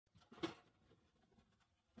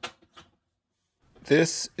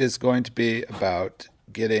This is going to be about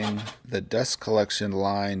getting the dust collection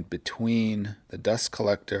line between the dust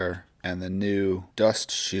collector and the new dust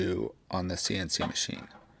shoe on the CNC machine.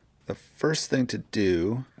 The first thing to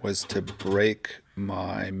do was to break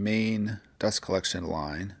my main dust collection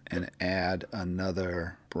line and add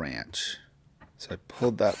another branch. So I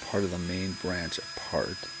pulled that part of the main branch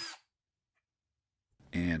apart,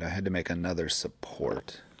 and I had to make another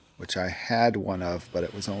support, which I had one of, but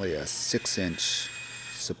it was only a 6-inch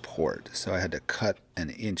support. So I had to cut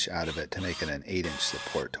an inch out of it to make it an 8-inch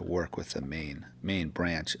support to work with the main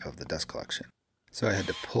branch of the dust collection. So I had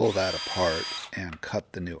to pull that apart and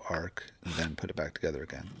cut the new arc, and then put it back together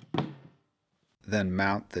again. Then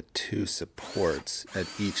mount the two supports at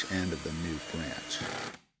each end of the new branch.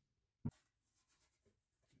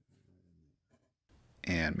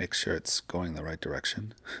 And make sure it's going the right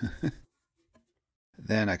direction.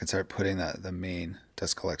 Then I can start putting the main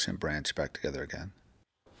dust collection branch back together again.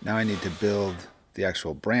 Now I need to build the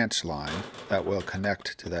actual branch line that will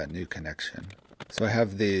connect to that new connection. So I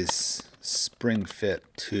have these spring fit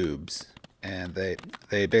tubes, and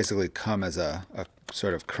they basically come as a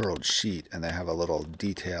sort of curled sheet, and they have a little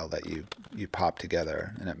detail that you pop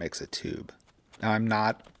together and it makes a tube. Now I'm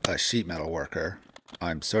not a sheet metal worker.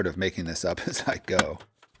 I'm sort of making this up as I go,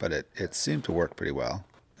 but it seemed to work pretty well.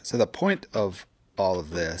 So the point of all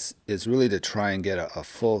of this is really to try and get a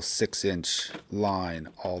full 6-inch line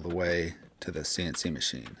all the way to the CNC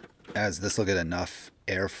machine, as this will get enough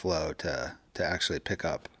airflow to actually pick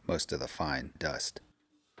up most of the fine dust.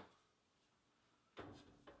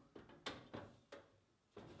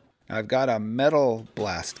 Now I've got a metal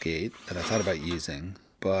blast gate that I thought about using,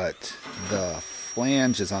 but the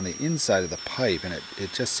flange is on the inside of the pipe, and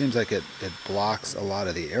it just seems like it blocks a lot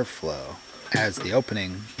of the airflow, as the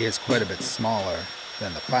opening is quite a bit smaller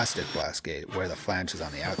than the plastic blast gate, where the flange is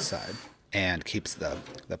on the outside, and keeps the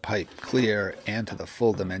pipe clear and to the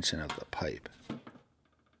full dimension of the pipe.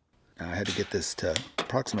 Now I had to get this to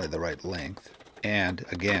approximately the right length, and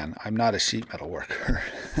again, I'm not a sheet metal worker,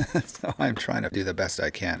 so I'm trying to do the best I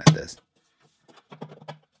can at this.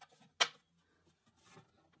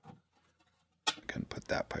 Can put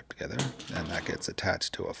that pipe together, and that gets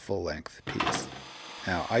attached to a full-length piece.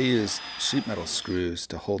 Now I use sheet metal screws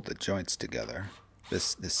to hold the joints together.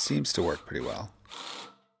 This seems to work pretty well.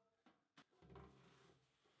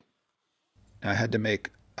 Now I had to make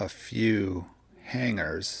a few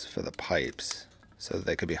hangers for the pipes so that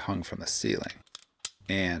they could be hung from the ceiling.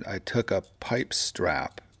 And I took a pipe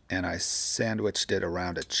strap and I sandwiched it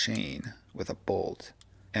around a chain with a bolt.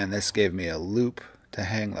 And this gave me a loop to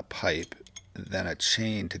hang the pipe, then a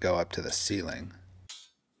chain to go up to the ceiling.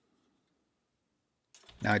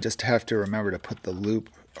 Now I just have to remember to put the loop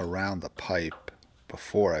around the pipe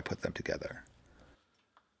before I put them together.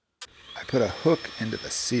 I put a hook into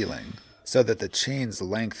the ceiling so that the chain's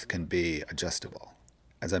length can be adjustable,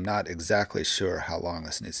 as I'm not exactly sure how long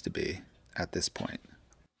this needs to be at this point.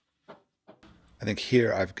 I think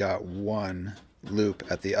here I've got one loop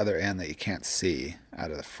at the other end that you can't see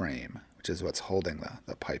out of the frame, which is what's holding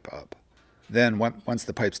the pipe up. Then once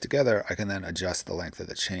the pipe's together, I can then adjust the length of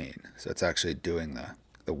the chain, so it's actually doing the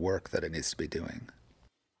work that it needs to be doing.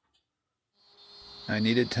 I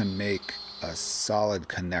needed to make a solid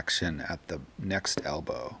connection at the next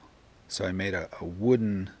elbow, so I made a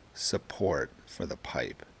wooden support for the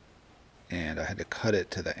pipe, and I had to cut it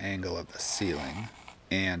to the angle of the ceiling,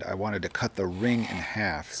 and I wanted to cut the ring in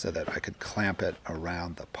half so that I could clamp it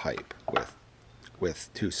around the pipe with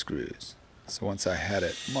 2 screws. So once I had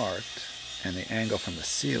it marked and the angle from the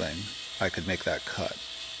ceiling, I could make that cut.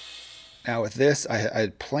 Now with this, I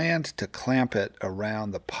had planned to clamp it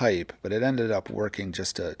around the pipe, but it ended up working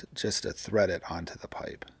just to thread it onto the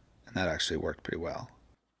pipe, and that actually worked pretty well.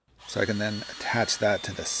 So I can then attach that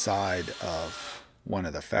to the side of one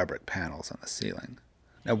of the fabric panels on the ceiling.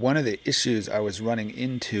 Now one of the issues I was running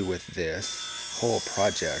into with this whole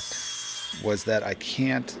project was that I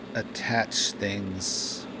can't attach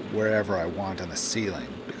things wherever I want on the ceiling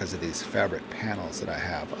because of these fabric panels that I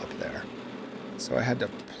have up there. So I had to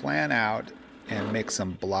plan out and make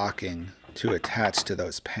some blocking to attach to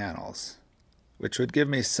those panels, which would give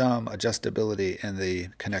me some adjustability in the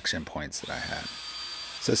connection points that I had.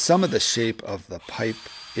 So some of the shape of the pipe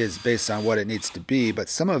is based on what it needs to be, but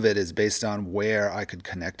some of it is based on where I could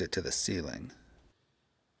connect it to the ceiling.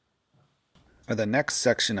 The next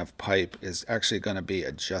section of pipe is actually going to be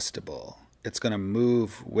adjustable. It's going to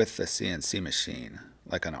move with the CNC machine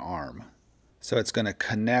like an arm. So it's going to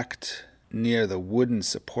connect near the wooden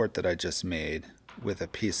support that I just made with a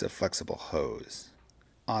piece of flexible hose.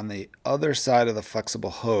 On the other side of the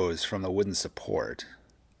flexible hose from the wooden support,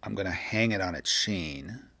 I'm going to hang it on a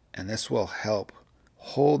chain, and this will help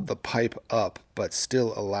hold the pipe up but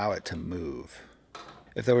still allow it to move.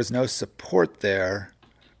 If there was no support there,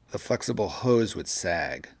 the flexible hose would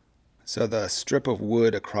sag. So the strip of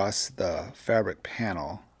wood across the fabric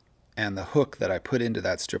panel and the hook that I put into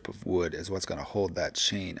that strip of wood is what's going to hold that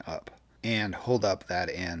chain up and hold up that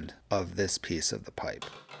end of this piece of the pipe.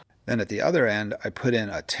 Then at the other end, I put in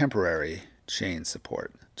a temporary chain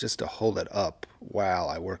support just to hold it up while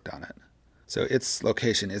I worked on it. So its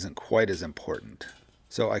location isn't quite as important.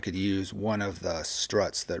 So I could use one of the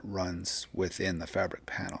struts that runs within the fabric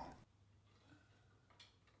panel.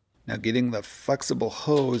 Now getting the flexible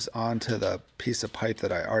hose onto the piece of pipe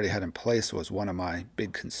that I already had in place was one of my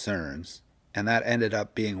big concerns. And that ended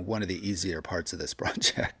up being one of the easier parts of this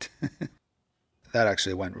project. That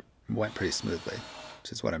actually went pretty smoothly,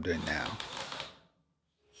 which is what I'm doing now.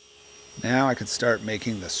 Now I can start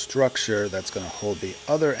making the structure that's going to hold the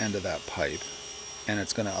other end of that pipe, and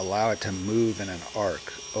it's going to allow it to move in an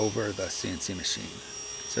arc over the CNC machine.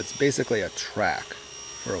 So it's basically a track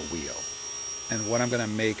for a wheel. And what I'm going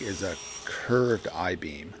to make is a curved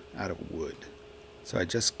I-beam out of wood. So I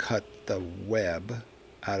just cut the web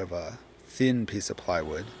out of a thin piece of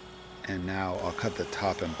plywood, and now I'll cut the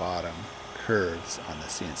top and bottom curves on the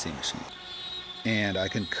CNC machine. And I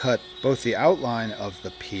can cut both the outline of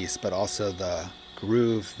the piece, but also the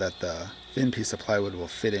groove that the thin piece of plywood will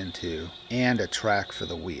fit into, and a track for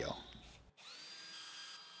the wheel.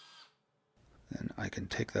 Then I can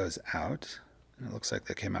take those out, and it looks like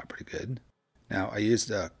they came out pretty good. Now I used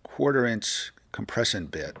a 1/4-inch compression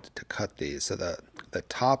bit to cut these, so the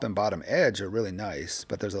top and bottom edge are really nice,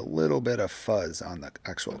 but there's a little bit of fuzz on the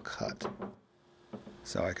actual cut.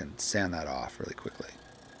 So I can sand that off really quickly.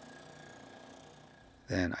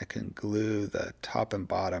 Then I can glue the top and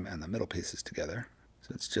bottom and the middle pieces together.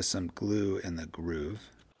 So it's just some glue in the groove.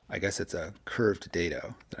 I guess it's a curved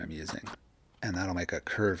dado that I'm using, and that'll make a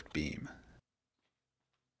curved beam.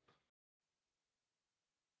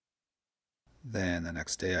 Then the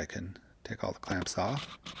next day I can take all the clamps off.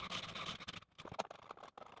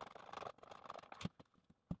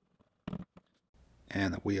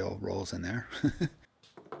 And the wheel rolls in there.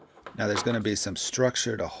 Now there's going to be some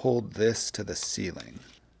structure to hold this to the ceiling.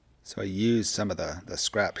 So I used some of the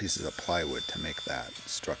scrap pieces of plywood to make that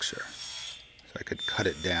structure. So I could cut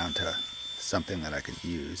it down to something that I could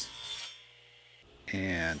use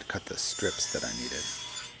and cut the strips that I needed.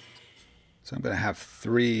 So I'm going to have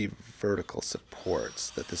 3 vertical supports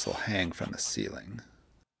that this will hang from the ceiling.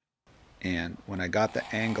 And when I got the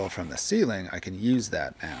angle from the ceiling, I can use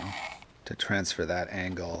that now to transfer that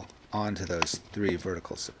angle onto those 3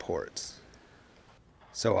 vertical supports.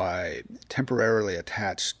 So I temporarily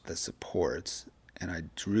attached the supports and I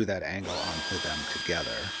drew that angle onto them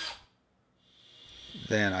together.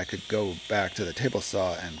 Then I could go back to the table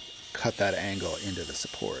saw and cut that angle into the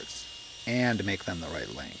supports and make them the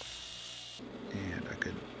right length. And I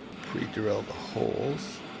could pre-drill the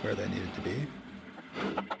holes where they needed to be.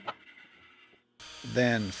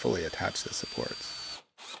 Then fully attach the supports.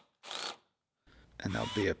 And there'll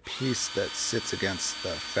be a piece that sits against the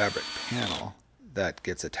fabric panel that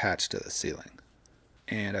gets attached to the ceiling.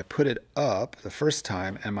 And I put it up the first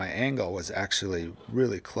time and my angle was actually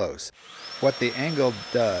really close. What the angle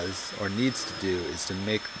does or needs to do is to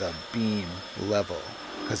make the beam level,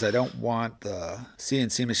 because I don't want the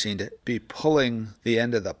CNC machine to be pulling the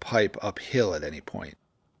end of the pipe uphill at any point.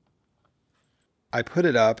 I put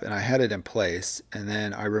it up and I had it in place, and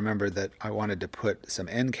then I remembered that I wanted to put some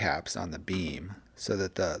end caps on the beam so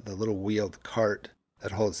that the little wheeled cart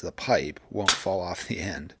that holds the pipe won't fall off the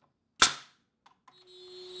end.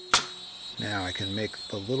 Now I can make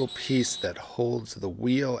the little piece that holds the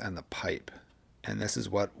wheel and the pipe, and this is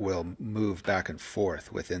what will move back and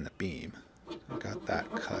forth within the beam. I got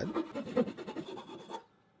that cut.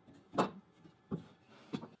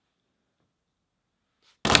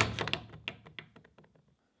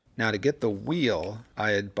 Now to get the wheel,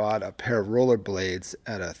 I had bought a pair of roller blades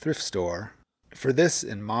at a thrift store. For this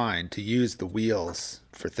in mind, to use the wheels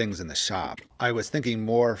for things in the shop, I was thinking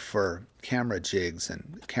more for camera jigs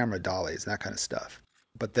and camera dollies, that kind of stuff.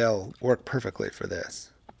 But they'll work perfectly for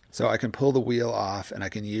this. So I can pull the wheel off and I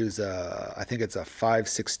can use I think it's a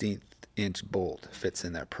 5/16 inch bolt, fits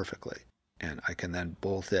in there perfectly. And I can then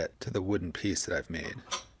bolt it to the wooden piece that I've made.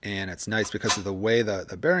 And it's nice because of the way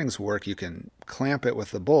the bearings work, you can clamp it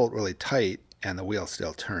with the bolt really tight and the wheel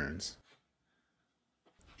still turns.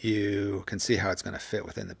 You can see how it's going to fit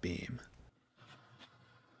within the beam.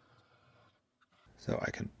 So I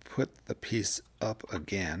can put the piece up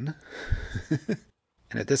again.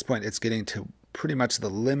 And at this point it's getting to pretty much the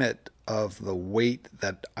limit of the weight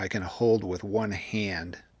that I can hold with one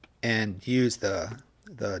hand and use the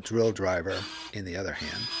drill driver in the other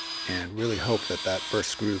hand, and really hope that that first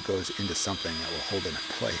screw goes into something that will hold it in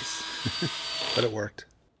place. But it worked.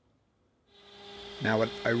 Now what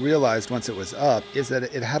I realized once it was up is that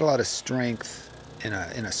it had a lot of strength in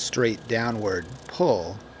a straight downward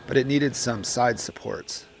pull, but it needed some side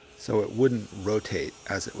supports so it wouldn't rotate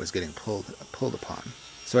as it was getting pulled upon.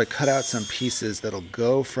 So I cut out some pieces that'll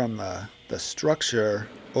go from the structure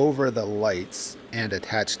over the lights and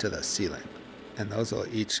attach to the ceiling. And those will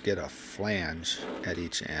each get a flange at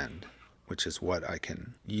each end, which is what I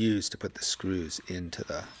can use to put the screws into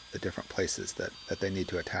the different places that they need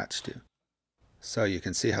to attach to. So you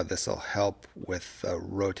can see how this will help with the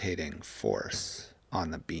rotating force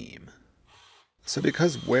on the beam. So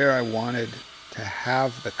because where I wanted to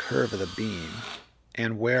have the curve of the beam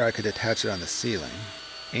and where I could attach it on the ceiling,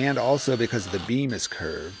 and also because the beam is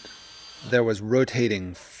curved, there was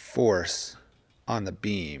rotating force on the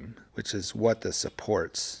beam, which is what the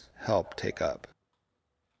supports help take up.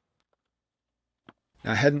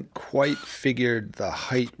 Now I hadn't quite figured the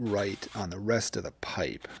height right on the rest of the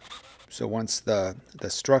pipe. So once the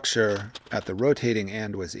structure at the rotating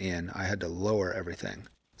end was in, I had to lower everything.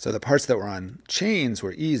 So the parts that were on chains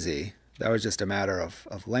were easy. That was just a matter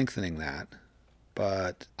of lengthening that.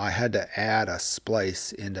 But I had to add a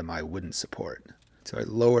splice into my wooden support. So I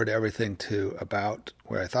lowered everything to about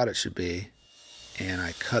where I thought it should be, and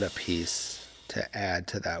I cut a piece to add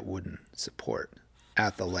to that wooden support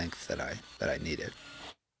at the length that I needed.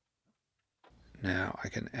 Now I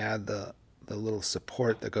can add the little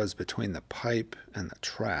support that goes between the pipe and the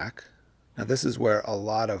track. Now this is where a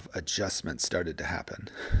lot of adjustments started to happen.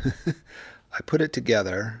 I put it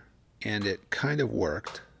together and it kind of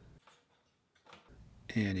worked.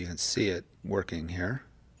 And you can see it working here.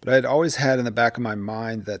 But I'd always had in the back of my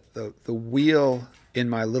mind that the wheel in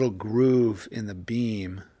my little groove in the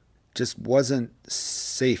beam just wasn't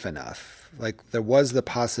safe enough. Like there was the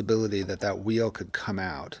possibility that that wheel could come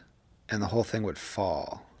out and the whole thing would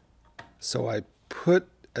fall. So I put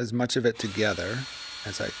as much of it together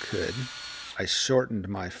as I could. I shortened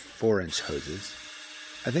my 4-inch hoses.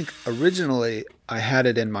 I think originally I had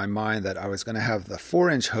it in my mind that I was going to have the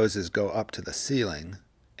 4-inch hoses go up to the ceiling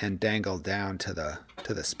and dangle down to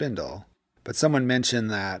the spindle. But someone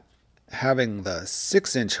mentioned that having the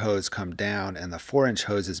 6-inch hose come down and the 4-inch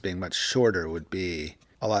hoses being much shorter would be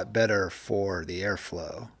a lot better for the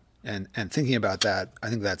airflow. And thinking about that, I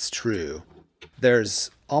think that's true.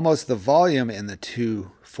 There's almost the volume in the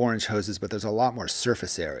two 4-inch hoses, but there's a lot more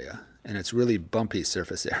surface area, and it's really bumpy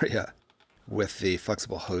surface area with the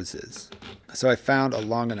flexible hoses. So I found a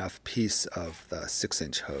long enough piece of the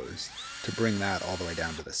 6-inch hose to bring that all the way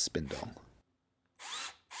down to the spindle.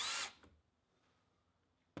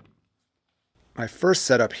 My first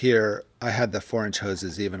setup here, I had the 4-inch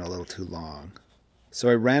hoses even a little too long. So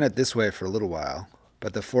I ran it this way for a little while,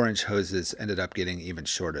 but the 4-inch hoses ended up getting even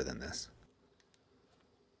shorter than this.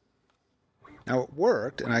 Now it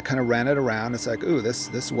worked, and I kind of ran it around. It's like, ooh,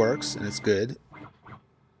 this works, and it's good.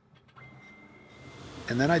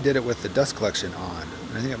 And then I did it with the dust collection on.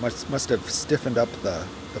 And I think it must have stiffened up the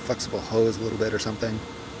flexible hose a little bit or something.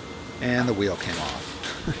 And the wheel came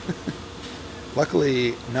off.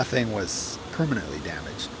 Luckily, nothing was permanently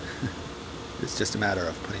damaged. It's just a matter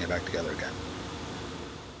of putting it back together again.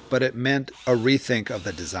 But it meant a rethink of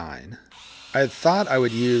the design. I had thought I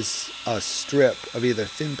would use a strip of either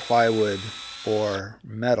thin plywood or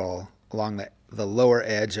metal along the lower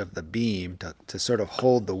edge of the beam to sort of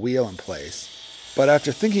hold the wheel in place. But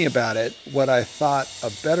after thinking about it, what I thought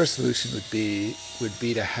a better solution would be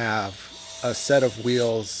to have a set of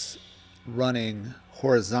wheels running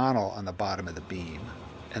horizontal on the bottom of the beam.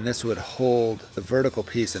 And this would hold the vertical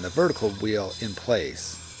piece and the vertical wheel in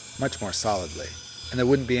place much more solidly. And there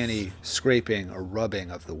wouldn't be any scraping or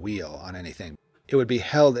rubbing of the wheel on anything. It would be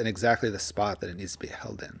held in exactly the spot that it needs to be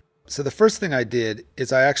held in. So the first thing I did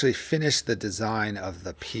is I actually finished the design of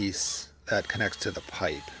the piece that connects to the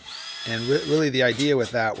pipe. And really the idea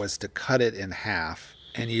with that was to cut it in half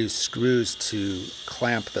and use screws to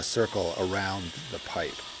clamp the circle around the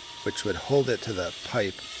pipe, which would hold it to the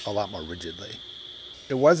pipe a lot more rigidly.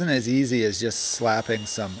 It wasn't as easy as just slapping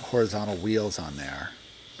some horizontal wheels on there,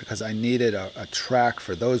 because I needed a track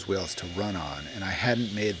for those wheels to run on, and I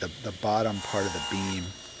hadn't made the bottom part of the beam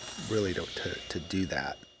really to do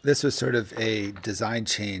that. This was sort of a design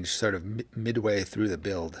change sort of midway through the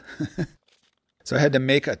build. So I had to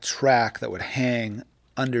make a track that would hang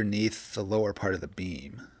underneath the lower part of the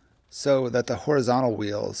beam so that the horizontal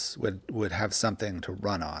wheels would have something to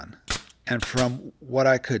run on. And from what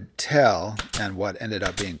I could tell, and what ended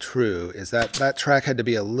up being true, is that that track had to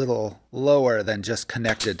be a little lower than just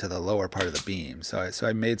connected to the lower part of the beam. So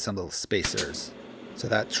I made some little spacers. So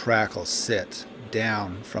that track will sit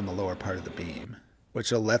down from the lower part of the beam,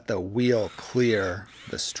 which will let the wheel clear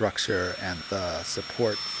the structure and the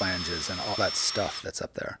support flanges and all that stuff that's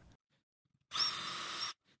up there.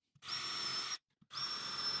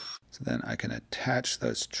 So then I can attach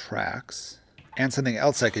those tracks. And something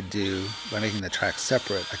else I could do by making the tracks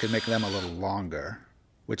separate, I could make them a little longer,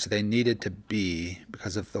 which they needed to be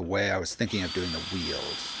because of the way I was thinking of doing the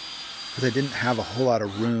wheels. Because I didn't have a whole lot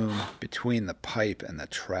of room between the pipe and the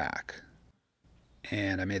track.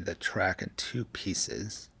 And I made the track in 2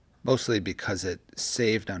 pieces, mostly because it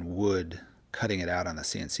saved on wood cutting it out on the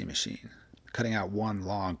CNC machine. Cutting out one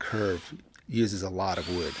long curve uses a lot of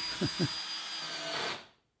wood.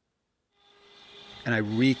 And I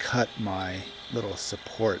recut my little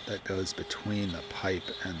support that goes between the pipe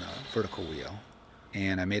and the vertical wheel.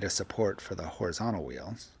 And I made a support for the horizontal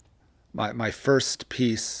wheels. My first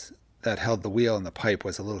piece that held the wheel and the pipe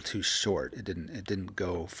was a little too short. It didn't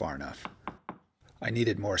go far enough. I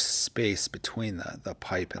needed more space between the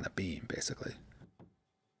pipe and the beam, basically.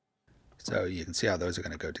 So you can see how those are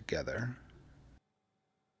going to go together.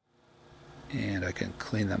 And I can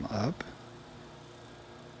clean them up.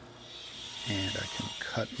 And I can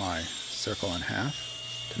cut my circle in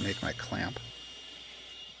half to make my clamp.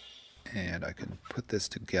 And I can put this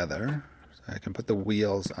together. So I can put the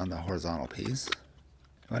wheels on the horizontal piece.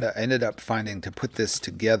 What I ended up finding, to put this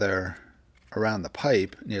together around the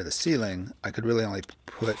pipe near the ceiling, I could really only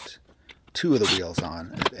put 2 of the wheels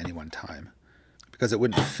on at any one time, because it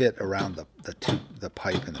wouldn't fit around the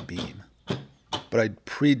pipe and the beam. But I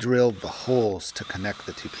pre-drilled the holes to connect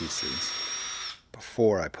the 2 pieces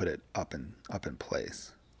before I put it up in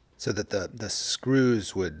place, so that the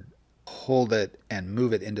screws would hold it and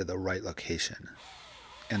move it into the right location,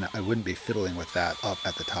 and I wouldn't be fiddling with that up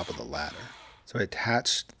at the top of the ladder. So I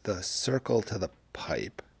attached the circle to the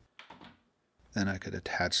pipe. Then I could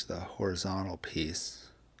attach the horizontal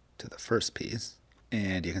piece to the first piece.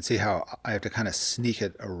 And you can see how I have to kind of sneak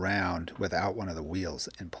it around without one of the wheels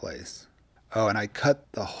in place. Oh, and I cut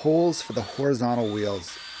the holes for the horizontal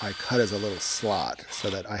wheels, I cut as a little slot so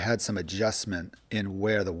that I had some adjustment in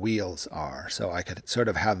where the wheels are. So I could sort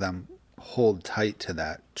of have them hold tight to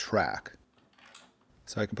that track.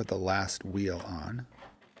 So I can put the last wheel on.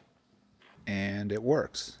 And it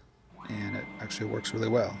works. And it actually works really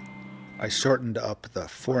well. I shortened up the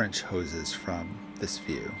 4-inch hoses from this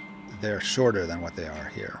view. They're shorter than what they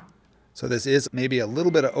are here. So this is maybe a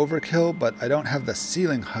little bit of overkill, but I don't have the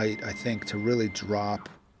ceiling height, I think, to really drop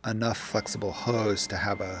enough flexible hose to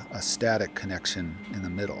have a static connection in the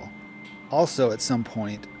middle. Also, at some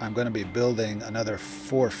point, I'm going to be building another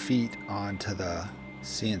 4 feet onto the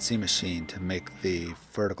CNC machine to make the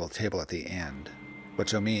vertical table at the end,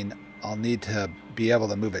 which will mean I'll need to be able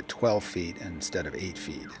to move it 12 feet instead of 8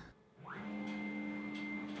 feet.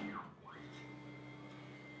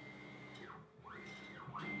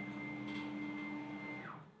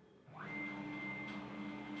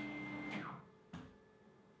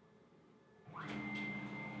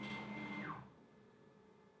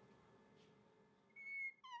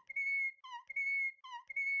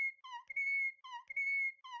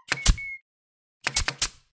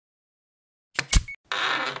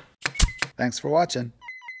 Thanks for watching.